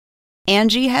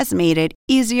Angie has made it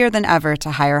easier than ever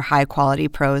to hire high-quality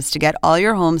pros to get all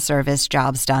your home service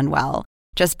jobs done well.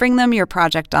 Just bring them your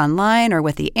project online or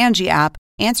with the Angie app,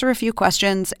 answer a few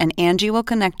questions, and Angie will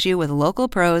connect you with local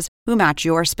pros who match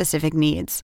your specific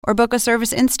needs. Or book a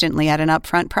service instantly at an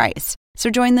upfront price. So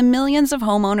join the millions of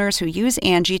homeowners who use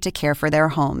Angie to care for their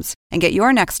homes and get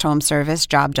your next home service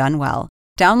job done well.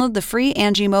 Download the free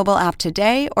Angie mobile app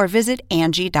today or visit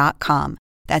Angie.com.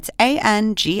 That's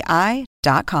ANGI.com.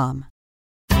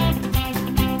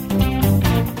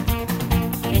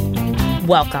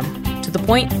 Welcome to The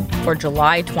Point for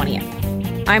July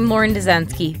 20th. I'm Lauren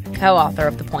Dezensky, co-author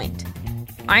of The Point.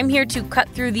 I'm here to cut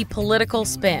through the political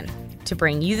spin to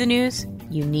bring you the news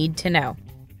you need to know.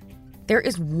 There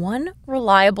is one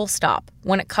reliable stop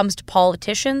when it comes to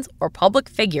politicians or public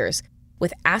figures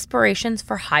with aspirations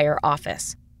for higher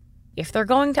office. If they're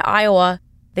going to Iowa,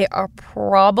 they are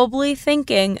probably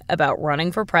thinking about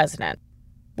running for president,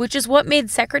 which is what made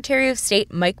Secretary of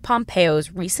State Mike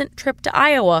Pompeo's recent trip to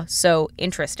Iowa so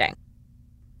interesting.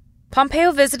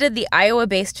 Pompeo visited the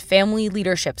Iowa-based Family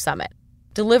Leadership Summit,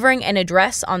 delivering an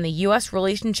address on the U.S.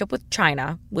 relationship with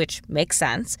China, which makes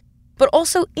sense, but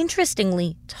also,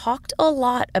 interestingly, talked a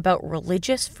lot about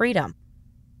religious freedom.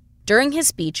 During his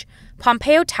speech,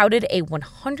 Pompeo touted a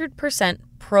 100%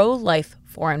 pro-life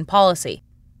foreign policy.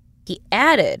 He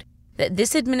added that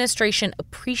this administration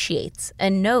appreciates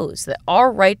and knows that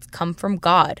our rights come from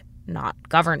God, not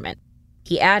government.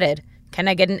 He added, "Can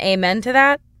I get an amen to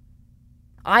that?"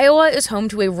 Iowa is home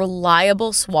to a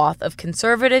reliable swath of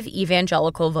conservative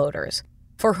evangelical voters,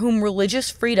 for whom religious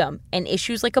freedom and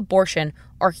issues like abortion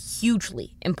are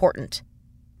hugely important.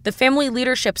 The Family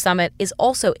Leadership Summit is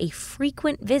also a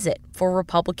frequent visit for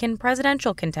Republican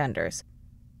presidential contenders.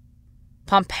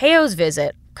 Pompeo's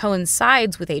visit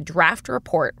coincides with a draft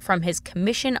report from his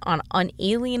Commission on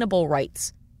Unalienable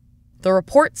Rights. The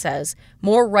report says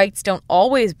more rights don't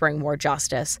always bring more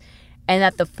justice, and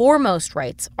that the foremost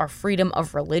rights are freedom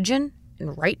of religion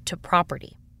and right to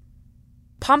property.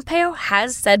 Pompeo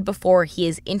has said before he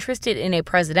is interested in a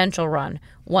presidential run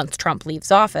once Trump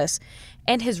leaves office,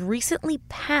 and has recently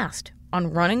passed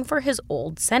on running for his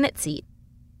old Senate seat.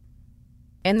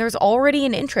 And there's already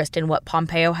an interest in what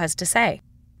Pompeo has to say.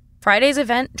 Friday's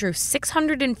event drew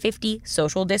 650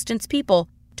 social distance people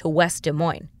to West Des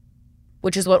Moines,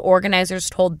 which is what organizers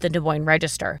told the Des Moines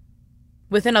Register,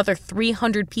 with another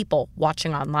 300 people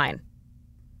watching online.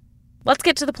 Let's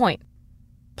get to the point.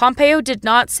 Pompeo did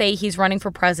not say he's running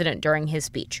for president during his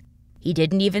speech. He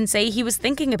didn't even say he was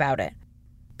thinking about it.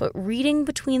 But reading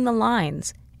between the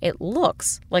lines, it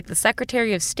looks like the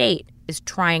Secretary of State is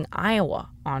trying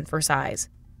Iowa on for size.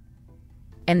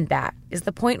 And that is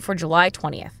the point for July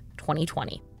 20th,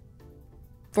 2020.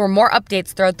 For more updates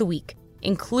throughout the week,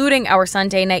 including our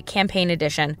Sunday night campaign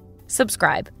edition,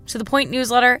 subscribe to The Point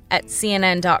newsletter at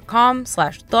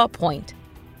cnn.com/thepoint.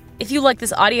 If you like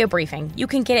this audio briefing, you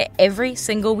can get it every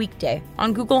single weekday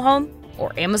on Google Home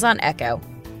or Amazon Echo.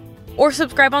 Or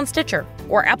subscribe on Stitcher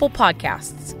or Apple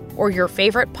Podcasts or your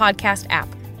favorite podcast app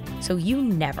so you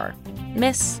never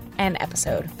miss an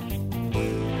episode.